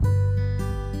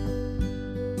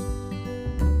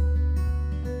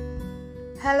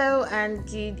Hello and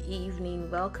good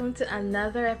evening. Welcome to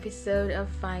another episode of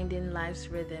Finding Life's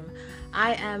Rhythm.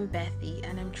 I am Bethy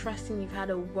and I'm trusting you've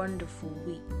had a wonderful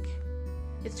week.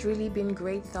 It's really been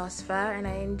great thus far and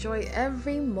I enjoy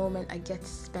every moment I get to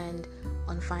spend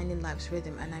on Finding Life's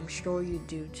Rhythm, and I'm sure you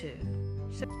do too.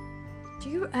 So, do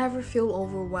you ever feel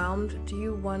overwhelmed? Do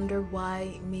you wonder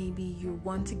why maybe you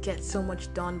want to get so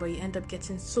much done but you end up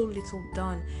getting so little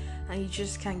done and you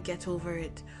just can't get over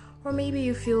it? Or maybe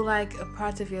you feel like a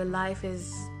part of your life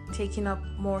is taking up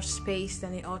more space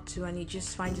than it ought to and you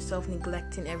just find yourself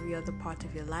neglecting every other part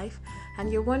of your life,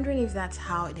 and you're wondering if that's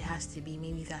how it has to be.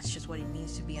 Maybe that's just what it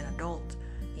means to be an adult.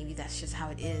 Maybe that's just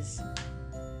how it is.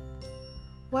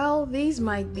 Well, these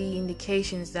might be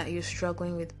indications that you're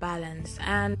struggling with balance,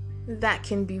 and that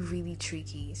can be really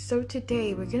tricky. So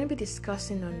today we're going to be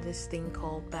discussing on this thing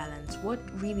called balance. What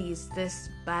really is this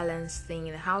balance thing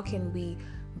and how can we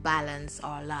balance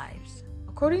our lives?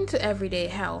 According to Everyday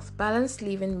Health, balanced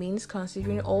living means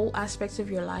considering all aspects of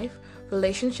your life: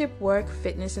 relationship, work,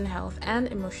 fitness and health, and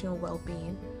emotional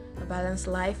well-being. A balanced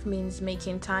life means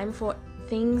making time for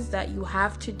things that you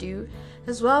have to do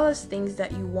as well as things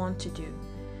that you want to do.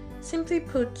 Simply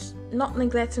put, not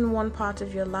neglecting one part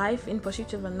of your life in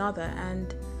pursuit of another,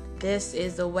 and this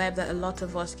is the web that a lot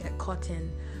of us get caught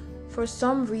in. For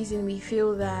some reason, we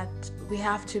feel that we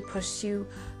have to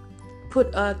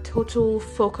put a total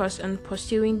focus on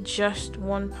pursuing just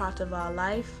one part of our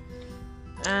life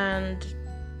and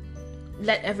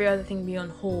let every other thing be on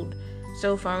hold.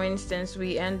 So for instance,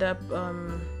 we end up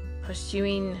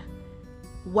pursuing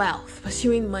wealth,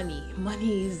 pursuing money.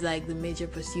 Money is like the major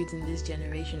pursuit in this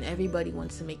generation. Everybody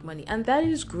wants to make money, and that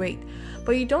is great,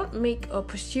 but you don't make or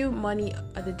pursue money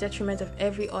at the detriment of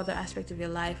every other aspect of your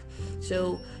life.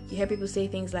 So you hear people say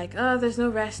things like, oh, there's no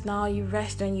rest now, you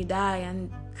rest when you die,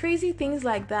 and crazy things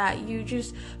like that. You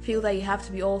just feel that you have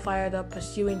to be all fired up,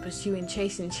 pursuing,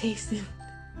 chasing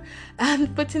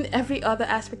and putting every other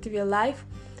aspect of your life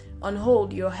on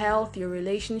hold: your health, your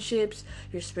relationships,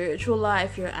 your spiritual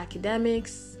life, your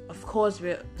academics. Of course,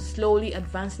 we're slowly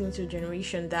advancing into a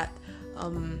generation that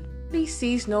really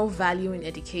sees no value in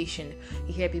education.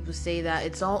 You hear people say that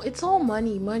it's all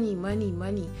money,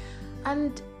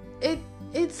 and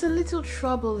it's a little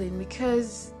troubling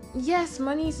because yes,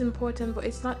 money is important, but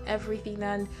it's not everything,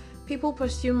 and people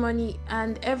pursue money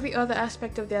and every other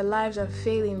aspect of their lives are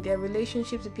failing. Their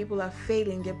relationships with people are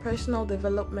failing. Their personal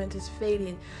development is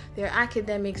failing. Their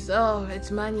academics,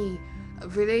 it's money.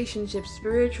 Relationships,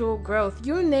 spiritual growth,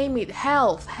 you name it.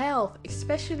 Health,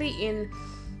 especially in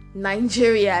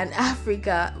Nigeria and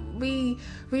Africa, we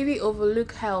really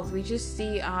overlook health. We just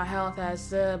see our health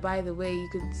as, by the way, you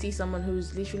could see someone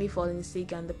who's literally falling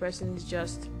sick and the person is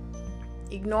just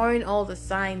ignoring all the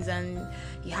signs, and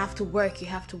you have to work, you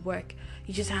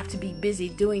just have to be busy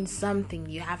doing something,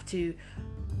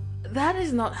 that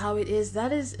is not how it is.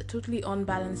 That is a totally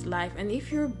unbalanced life. And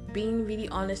if you're being really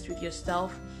honest with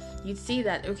yourself, you'd see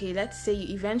that, okay, let's say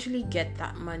you eventually get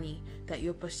that money that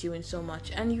you're pursuing so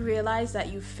much, and you realize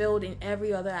that you failed in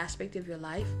every other aspect of your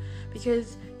life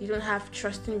because you don't have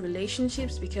trust in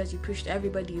relationships, because you pushed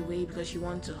everybody away because you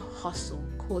want to hustle,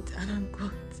 quote and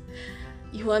unquote.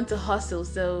 You want to hustle,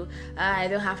 so I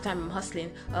don't have time, I'm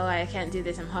hustling. Oh, I can't do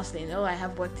this, I'm hustling. Oh, I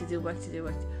have work to do.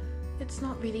 It's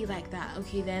not really like that.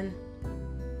 Okay, then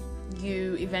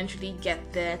you eventually get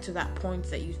there to that point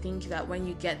that you think that when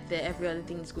you get there, every other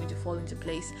thing is going to fall into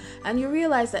place. And you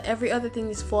realize that every other thing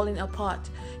is falling apart.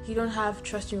 You don't have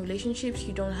trust in relationships,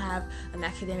 you don't have an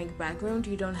academic background,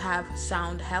 you don't have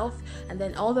sound health, and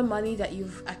then all the money that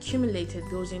you've accumulated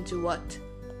goes into what?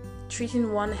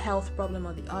 Treating one health problem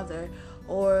or the other.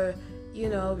 Or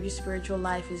your spiritual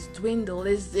life is dwindled,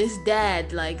 is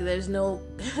dead. Like there's no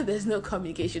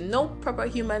communication, no proper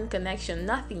human connection,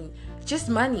 nothing, just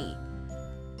money.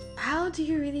 How do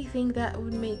you really think that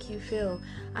would make you feel?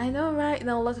 I know right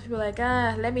now a lot of people are like,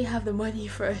 let me have the money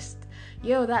first.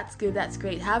 Yo, that's good, that's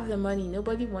great, have the money.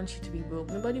 Nobody wants you to be broke.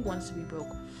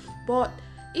 But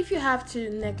if you have to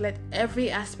neglect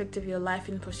every aspect of your life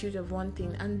in pursuit of one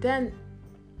thing, and then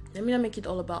let me not make it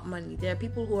all about money. There are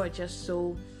people who are just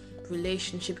so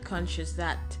relationship conscious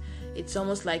that it's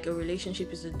almost like a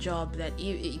relationship is a job, that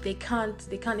they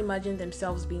can't imagine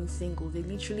themselves being single. They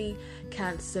literally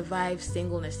can't survive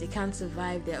singleness. They can't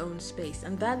survive their own space,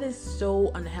 and that is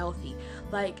so unhealthy.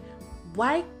 Like,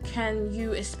 why can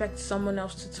you expect someone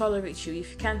else to tolerate you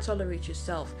if you can't tolerate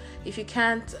yourself? If you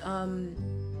can't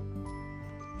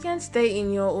stay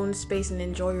in your own space and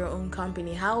enjoy your own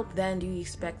company, how then do you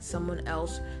expect someone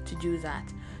else to do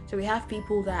that? So we have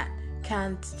people that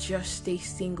can't just stay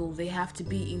single. They have to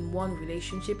be in one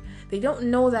relationship. They don't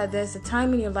know that there's a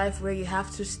time in your life where you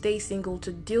have to stay single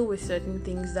to deal with certain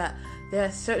things, that there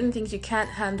are certain things you can't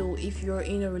handle if you're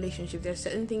in a relationship. There are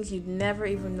certain things you'd never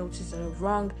even notice are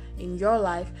wrong in your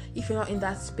life if you're not in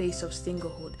that space of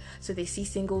singlehood. So they see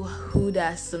singlehood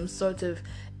as some sort of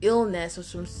illness or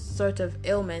some sort of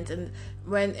ailment, and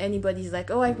when anybody's like,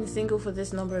 oh, I've been single for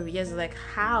this number of years, like,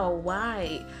 how?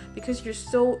 Why? Because you're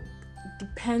so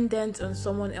dependent on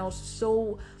someone else,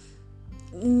 so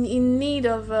in need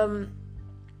of a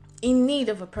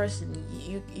person.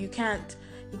 You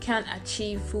can't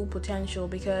achieve full potential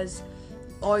because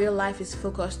all your life is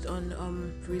focused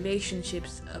on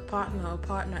relationships, a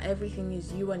partner. Everything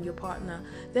is you and your partner.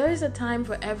 There is a time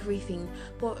for everything,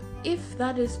 but if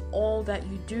that is all that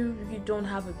you do, you don't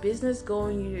have a business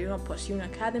going, you're not pursuing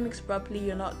academics properly,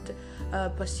 you're not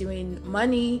pursuing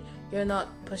money, you're not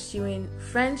pursuing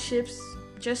friendships,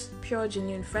 just pure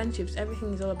genuine friendships,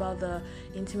 everything is all about the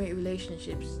intimate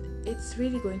relationships, it's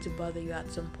really going to bother you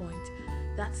at some point.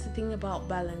 That's the thing about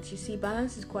balance. You see,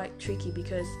 balance is quite tricky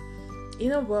because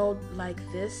in a world like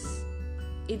this,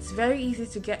 it's very easy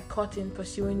to get caught in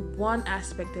pursuing one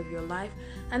aspect of your life,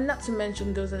 and not to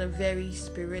mention those that are very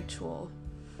spiritual.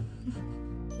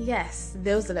 Yes,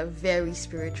 those that are very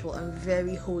spiritual and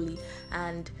very holy,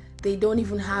 and they don't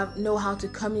even know how to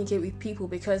communicate with people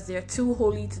because they're too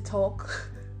holy to talk.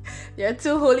 They're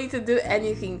too holy to do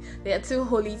anything. They are too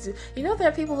holy to... there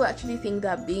are people who actually think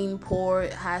that being poor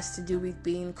has to do with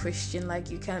being Christian. Like,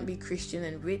 you can't be Christian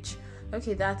and rich.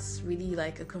 Okay, that's really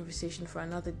like a conversation for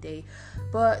another day.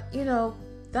 But,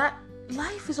 that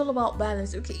life is all about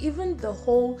balance. Okay, even the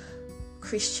whole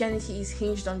Christianity is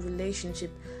hinged on relationship.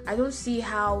 I don't see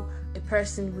how a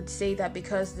person would say that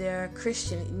because they're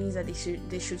Christian, it means that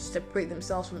they should separate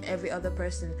themselves from every other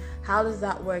person. How does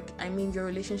that work? I mean, your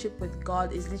relationship with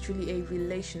God is literally a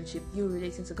relationship. You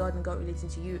relating to God and God relating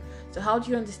to you. So how do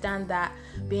you understand that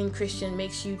being Christian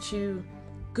makes you too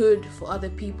good for other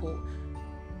people?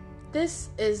 This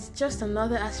is just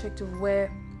another aspect of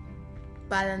where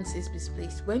balance is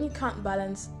misplaced. When you can't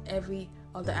balance every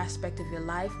other aspect of your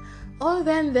life,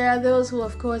 then there are those who,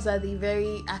 of course, are the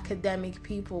very academic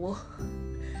people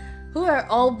who are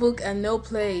all book and no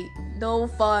play, no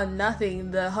fun,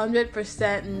 nothing, the 100%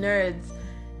 nerds.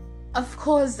 Of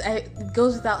course, it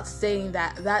goes without saying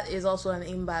that is also an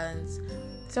imbalance.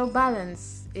 So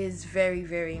balance is very,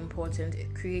 very important.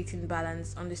 Creating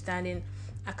balance, understanding,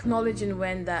 acknowledging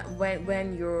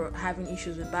when you're having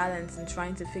issues with balance and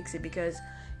trying to fix it, because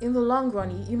in the long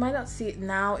run, you might not see it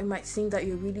now. It might seem that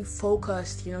you're really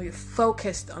focused, you're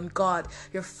focused on God,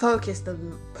 you're focused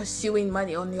on pursuing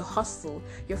money, on your hustle,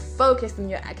 you're focused on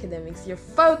your academics, you're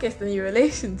focused on your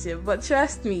relationship. But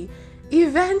trust me,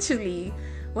 eventually,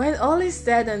 when all is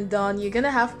said and done, you're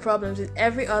gonna have problems with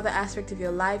every other aspect of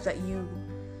your life that you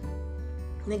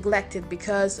neglected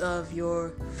because of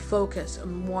your focus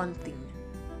on one thing.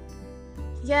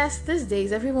 Yes, these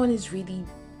days everyone is really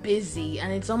busy,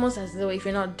 and it's almost as though if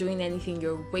you're not doing anything,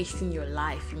 you're wasting your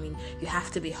life. I mean, you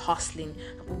have to be hustling.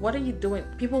 What are you doing?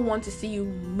 People want to see you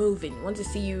moving, want to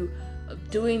see you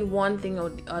doing one thing or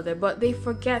the other, but they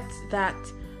forget that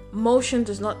motion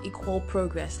does not equal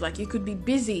progress. Like, you could be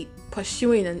busy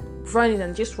pursuing and running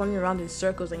and just running around in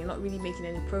circles and you're not really making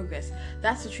any progress.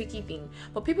 That's the tricky thing.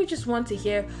 But people just want to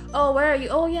hear, oh, where are you?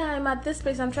 Oh yeah, I'm at this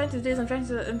place, I'm trying to do this, I'm trying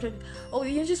to oh,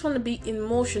 you just want to be in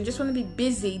motion, just want to be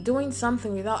busy doing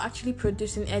something without actually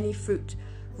producing any fruit,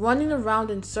 running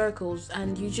around in circles,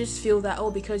 and you just feel that,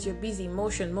 oh, because you're busy,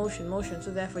 motion,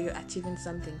 so therefore you're achieving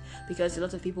something because a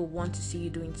lot of people want to see you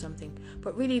doing something.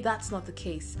 But really, that's not the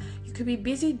case. You could be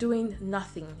busy doing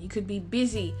nothing. You could be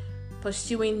busy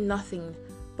pursuing nothing.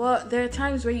 But there are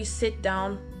times where you sit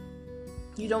down,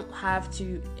 you don't have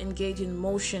to engage in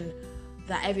motion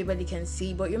that everybody can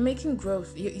see, but you're making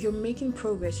growth, you're making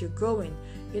progress, you're growing,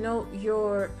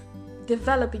 you're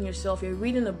developing yourself, you're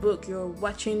reading a book, you're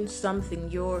watching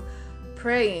something, you're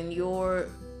praying, you're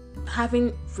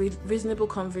having reasonable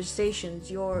conversations,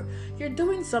 you're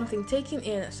doing something, taking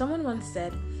in. Someone once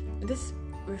said, this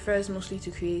refers mostly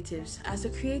to creatives, as a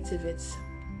creative, it's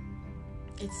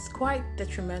quite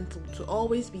detrimental to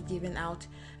always be giving out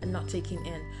and not taking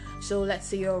in. So let's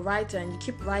say you're a writer and you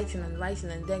keep writing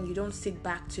and then you don't sit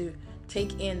back to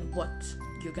take in what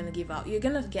you're gonna give out. You're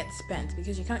gonna get spent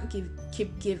because you can't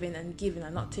keep giving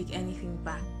and not take anything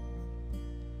back.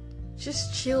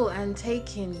 Just chill and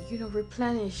take in,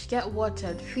 replenish, get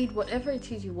watered, feed, whatever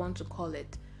it is you want to call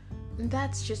it. And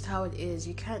that's just how it is.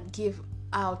 You can't give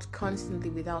out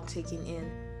constantly without taking in.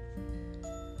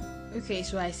 Okay,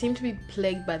 so I seem to be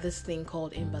plagued by this thing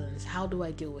called imbalance. How do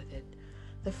I deal with it?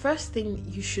 the first thing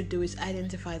you should do is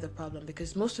identify the problem,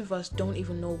 because most of us don't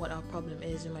even know what our problem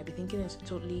is. You might be thinking it's a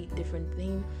totally different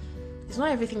thing. It's not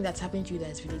everything that's happening to you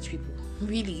that's village people.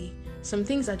 Really, some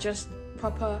things are just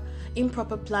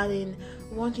improper planning,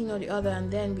 one thing or the other,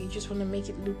 and then we just want to make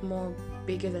it look more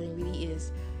bigger than it really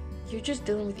is. You're just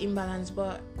dealing with imbalance,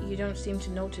 but you don't seem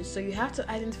to notice. So you have to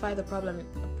identify the problem.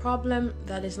 A problem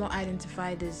that is not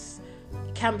identified it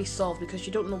can't be solved because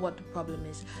you don't know what the problem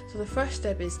is. So the first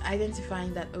step is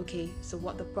identifying that, okay, so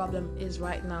what the problem is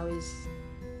right now is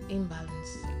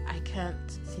imbalance. I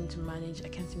can't seem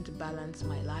to balance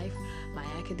my life, my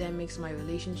academics, my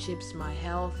relationships, my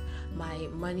health, my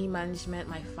money management,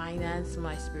 my finance,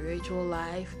 my spiritual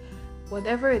life.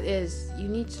 Whatever it is, you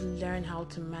need to learn how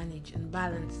to manage and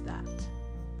balance that.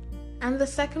 And the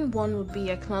second one would be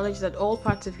acknowledge that all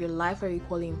parts of your life are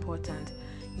equally important.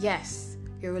 Yes,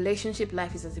 your relationship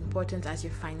life is as important as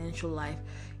your financial life.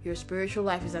 Your spiritual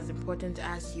life is as important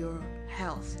as your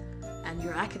health. And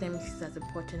your academics is as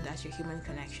important as your human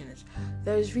connections.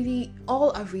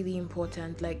 All are really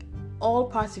important. Like, all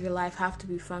parts of your life have to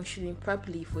be functioning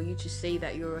properly for you to say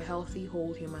that you're a healthy,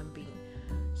 whole human being.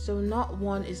 So not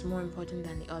one is more important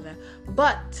than the other.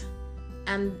 But,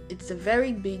 and it's a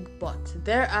very big but,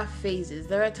 there are phases.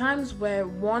 There are times where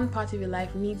one part of your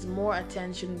life needs more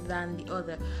attention than the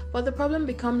other. But the problem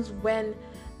becomes when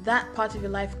that part of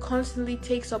your life constantly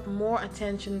takes up more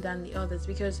attention than the others,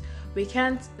 because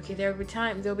there'll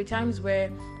be times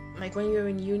where, like when you're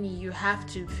in uni, you have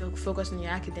to focus on your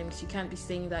academics. You can't be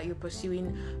saying that you're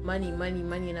pursuing money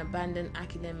and abandon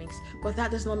academics. But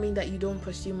that does not mean that you don't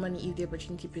pursue money if the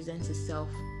opportunity presents itself.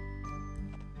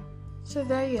 So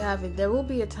there you have it. There will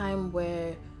be a time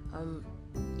where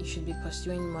you should be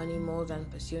pursuing money more than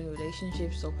pursuing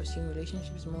relationships, or pursuing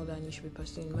relationships more than you should be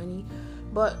pursuing money.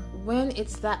 But when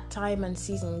it's that time and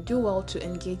season, do well to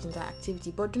engage in that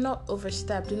activity, but do not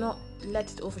overstep. Do not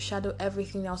let it overshadow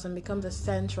everything else and become the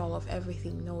central of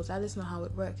everything. No, that is not how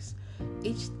it works.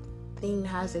 Each thing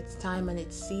has its time and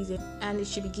its season, and it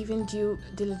should be given due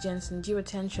diligence and due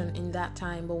attention in that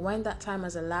time. But when that time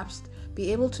has elapsed,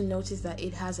 be able to notice that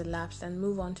it has elapsed and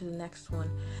move on to the next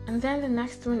one. And then the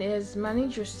next one is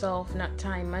manage yourself, not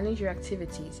time. Manage your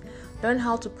activities. Learn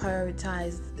how to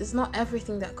prioritize. It's not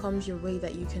everything that comes your way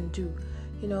that you can do.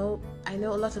 I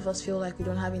know a lot of us feel like we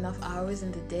don't have enough hours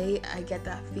in the day. I get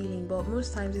that feeling, but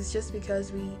most times it's just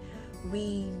because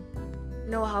we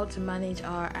know how to manage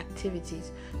our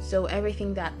activities. So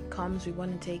everything that comes, we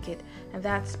want to take it. And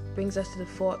that brings us to the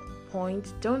fourth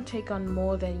point. Don't take on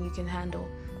more than you can handle.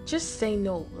 Just say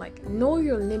no. Like, know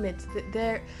your limits.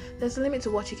 There's a limit to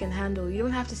what you can handle. You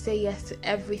don't have to say yes to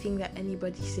everything that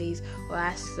anybody says or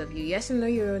asks of you. Yes, I know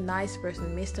you're a nice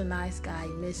person, Mr. Nice Guy,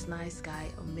 Miss Nice Guy,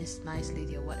 or Miss Nice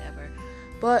Lady, or whatever.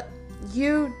 But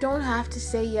you don't have to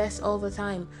say yes all the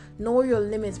time. Know your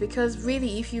limits, because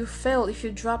really, if you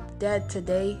drop dead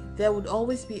today, there would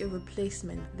always be a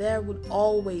replacement. There would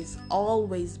always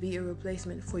be a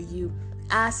replacement for you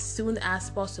as soon as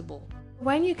possible.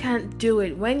 When you can't do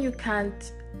it, when you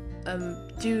can't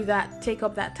take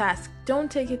up that task,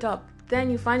 don't take it up. Then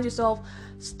you find yourself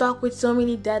stuck with so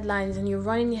many deadlines, and you're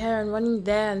running here and running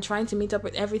there and trying to meet up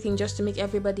with everything just to make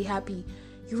everybody happy.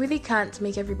 You really can't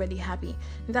make everybody happy.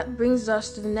 And that brings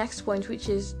us to the next point, which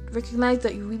is recognize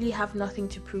that you really have nothing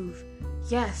to prove.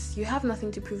 Yes, you have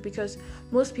nothing to prove, because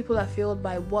most people are fueled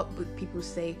by what would people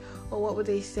say, or what would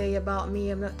they say about me,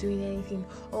 I'm not doing anything,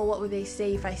 or what would they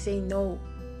say if I say no.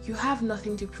 You have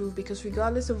nothing to prove, because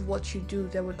regardless of what you do,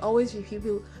 there would always be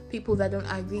people that don't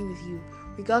agree with you.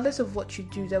 Regardless of what you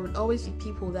do, there would always be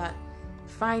people that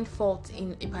find fault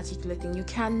in a particular thing. You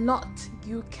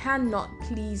cannot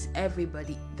please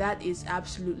everybody. That is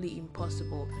absolutely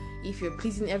impossible. If you're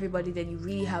pleasing everybody, then you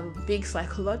really have a big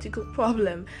psychological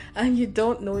problem, and you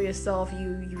don't know yourself.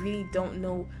 You really don't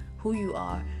know who you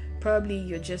are. Probably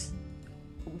you're just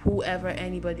whoever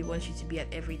anybody wants you to be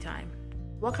at every time.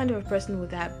 What kind of a person would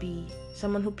that be?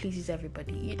 Someone who pleases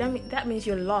everybody. That means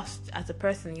you're lost as a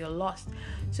person. You're lost.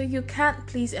 So you can't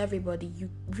please everybody. You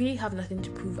really have nothing to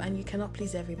prove, and you cannot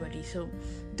please everybody. So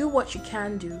do what you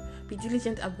can do. Be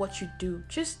diligent at what you do.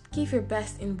 Just give your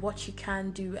best in what you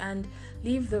can do, and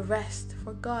leave the rest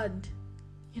for God.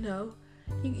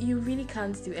 You really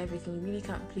can't do everything. You really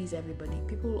can't please everybody.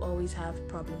 People will always have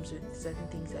problems with certain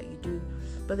things that you do.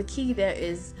 But the key there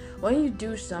is, when you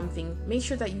do something, make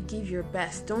sure that you give your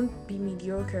best. Don't be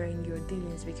mediocre in your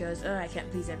dealings because, I can't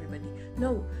please everybody.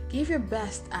 No, give your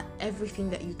best at everything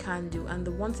that you can do, and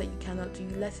the ones that you cannot do,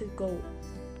 you let it go.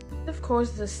 Of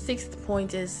course, the sixth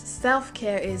point is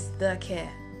self-care is the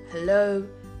care. Hello?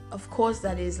 Of course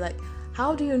that is. Like,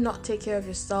 How do you not take care of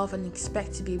yourself and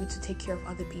expect to be able to take care of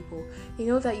other people? You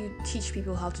know that you teach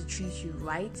people how to treat you,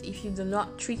 right? If you do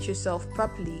not treat yourself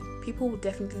properly, people will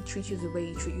definitely treat you the way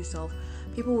you treat yourself.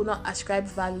 People will not ascribe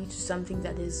value to something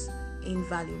that is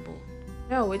invaluable.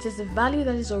 No, it is the value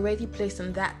that is already placed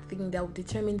on that thing that will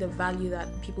determine the value that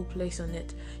people place on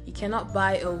it. You cannot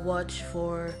buy a watch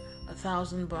for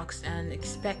 $1,000 and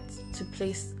expect to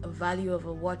place a value of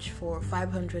a watch for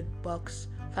 $500,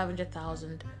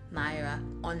 500,000 naira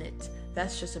on it.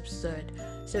 That's just absurd.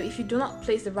 So if you do not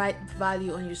place the right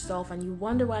value on yourself and you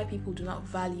wonder why people do not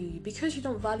value you, because you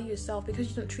don't value yourself, because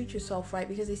you don't treat yourself right,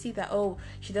 because they see that, oh,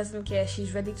 she doesn't care,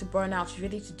 she's ready to burn out, she's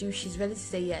ready to do, she's ready to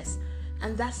say yes.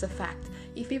 And that's a fact.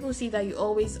 If people see that you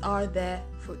always are there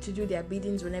to do their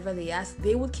biddings whenever they ask,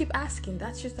 they will keep asking.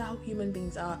 That's just how human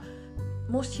beings are.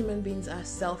 Most human beings are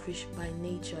selfish by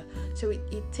nature. So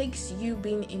it takes you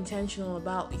being intentional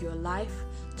about your life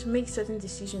to make certain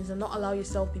decisions and not allow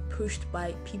yourself be pushed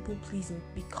by people pleasing,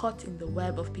 be caught in the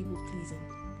web of people pleasing.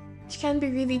 It can be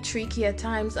really tricky at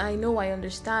times. I know, I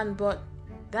understand, but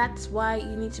that's why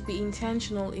you need to be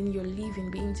intentional in your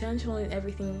living. Be intentional in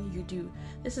everything you do.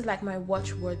 This is like my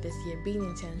watchword this year, being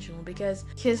intentional, because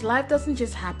life doesn't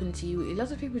just happen to you. A lot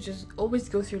of people just always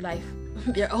go through life.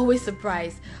 They're always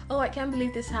surprised. Oh, I can't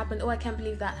believe this happened. Oh, I can't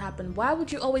believe that happened. Why would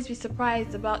you always be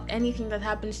surprised about anything that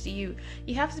happens to you?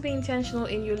 You have to be intentional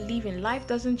in your living. Life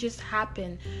doesn't just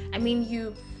happen. I mean,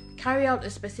 you carry out a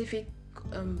specific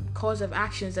course of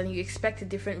actions and you expect a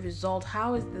different result.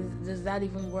 Does that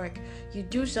even work? You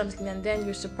do something and then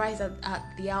you're surprised at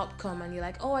the outcome and you're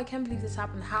like, oh, I can't believe this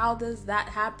happened. How does that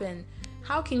happen?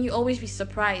 How can you always be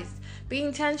surprised? Be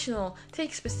intentional.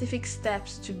 Take specific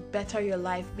steps to better your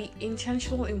life. Be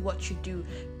intentional in what you do.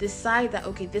 Decide that,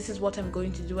 okay, this is what I'm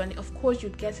going to do, and of course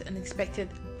you'd get an expected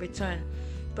return.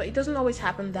 But it doesn't always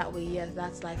happen that way. Yes,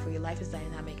 that's life, where your life is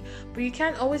dynamic. But you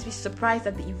can't always be surprised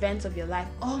at the events of your life.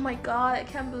 Oh my God, I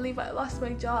can't believe I lost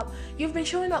my job. You've been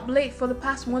showing up late for the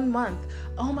past 1 month.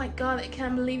 Oh my God, I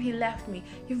can't believe he left me.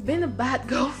 You've been a bad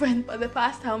girlfriend for the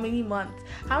past how many months?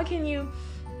 How can you...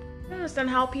 I don't understand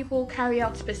how people carry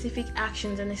out specific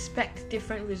actions and expect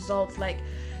different results. Like,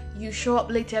 you show up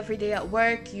late every day at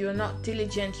work, you're not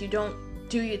diligent, you don't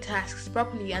do your tasks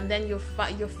properly, and then you're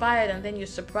fired, and then you're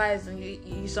surprised, and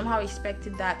you somehow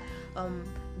expected that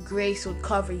grace would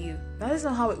cover you. That is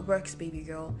not how it works, baby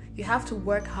girl. You have to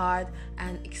work hard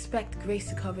and expect grace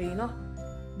to cover you, not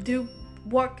do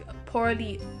work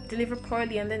poorly, deliver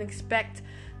poorly, and then expect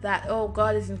that, oh,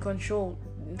 God is in control.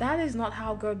 That is not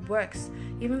how God works.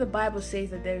 Even the Bible says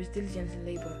that there is diligence in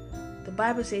labor. The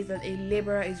Bible says that a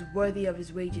laborer is worthy of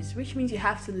his wages, which means you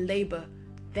have to labor,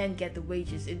 then get the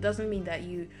wages. It doesn't mean that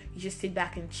you just sit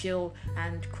back and chill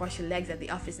and cross your legs at the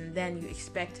office and then you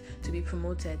expect to be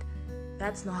promoted.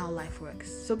 That's not how life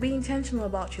works. So be intentional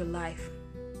about your life.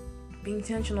 Be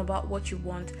intentional about what you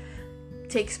want.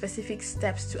 Take specific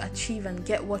steps to achieve and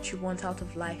get what you want out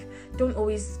of life. Don't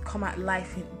always come at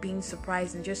life being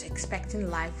surprised and just expecting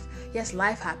life. Yes,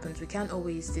 life happens. We can't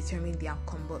always determine the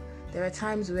outcome, but there are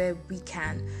times where we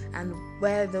can, and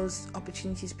where those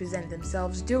opportunities present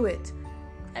themselves, do it.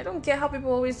 I don't care how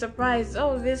people are always surprised.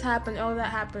 Oh, this happened. Oh, that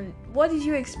happened. What did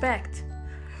you expect?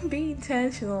 Be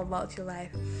intentional about your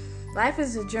life. Life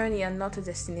is a journey and not a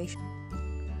destination.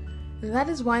 And that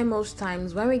is why most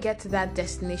times when we get to that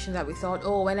destination that we thought,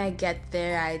 oh, when I get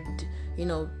there, I'd,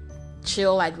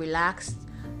 chill, I'd relax.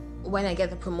 When I get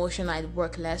the promotion, I'd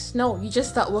work less. No, you just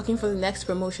start working for the next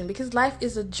promotion, because life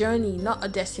is a journey, not a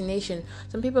destination.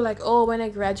 Some people are like, oh, when I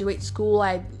graduate school,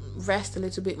 I'd rest a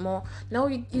little bit more. No,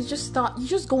 you just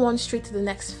go on straight to the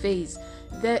next phase.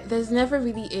 There's never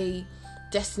really a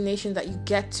destination that you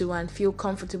get to and feel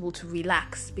comfortable to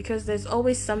relax, because there's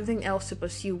always something else to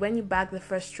pursue. When you bag the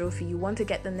first trophy, you want to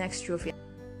get the next trophy.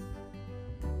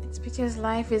 It's because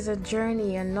life is a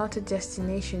journey and not a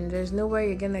destination. There's nowhere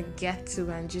you're gonna get to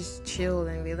and just chill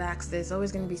and relax. There's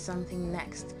always gonna be something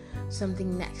next, and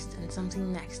something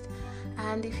next.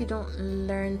 And if you don't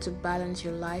learn to balance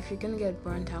your life, you're gonna get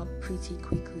burnt out pretty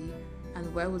quickly.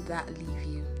 And where would that leave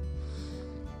you?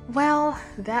 Well,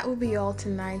 that will be all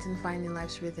tonight in Finding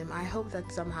Life's Rhythm. I hope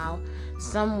that somehow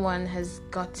someone has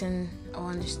gotten or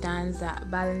understands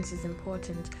that balance is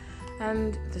important.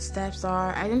 And the steps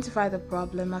are: identify the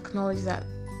problem, acknowledge that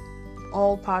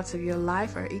all parts of your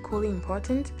life are equally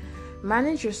important,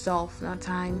 manage yourself, not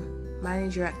time,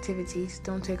 manage your activities,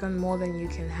 don't take on more than you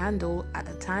can handle at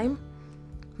a time,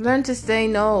 learn to say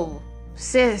no.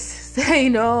 Sis, say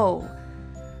no.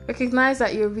 Recognize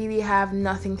that you really have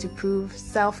nothing to prove.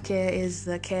 Self-care is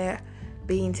the care.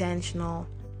 Be intentional.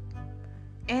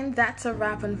 And that's a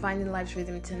wrap on Finding Life's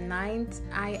Rhythm tonight.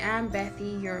 I am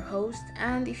Bethy, your host,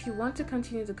 and if you want to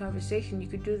continue the conversation, you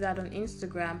could do that on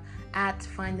Instagram at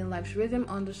Finding Life's Rhythm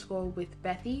 _ with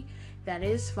Bethy. That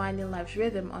is Finding Life's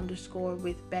Rhythm _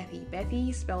 with Bethy.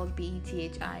 Bethy spelled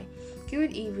Bethi.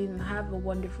 Good evening. Have a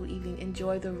wonderful evening.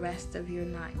 Enjoy the rest of your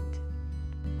night.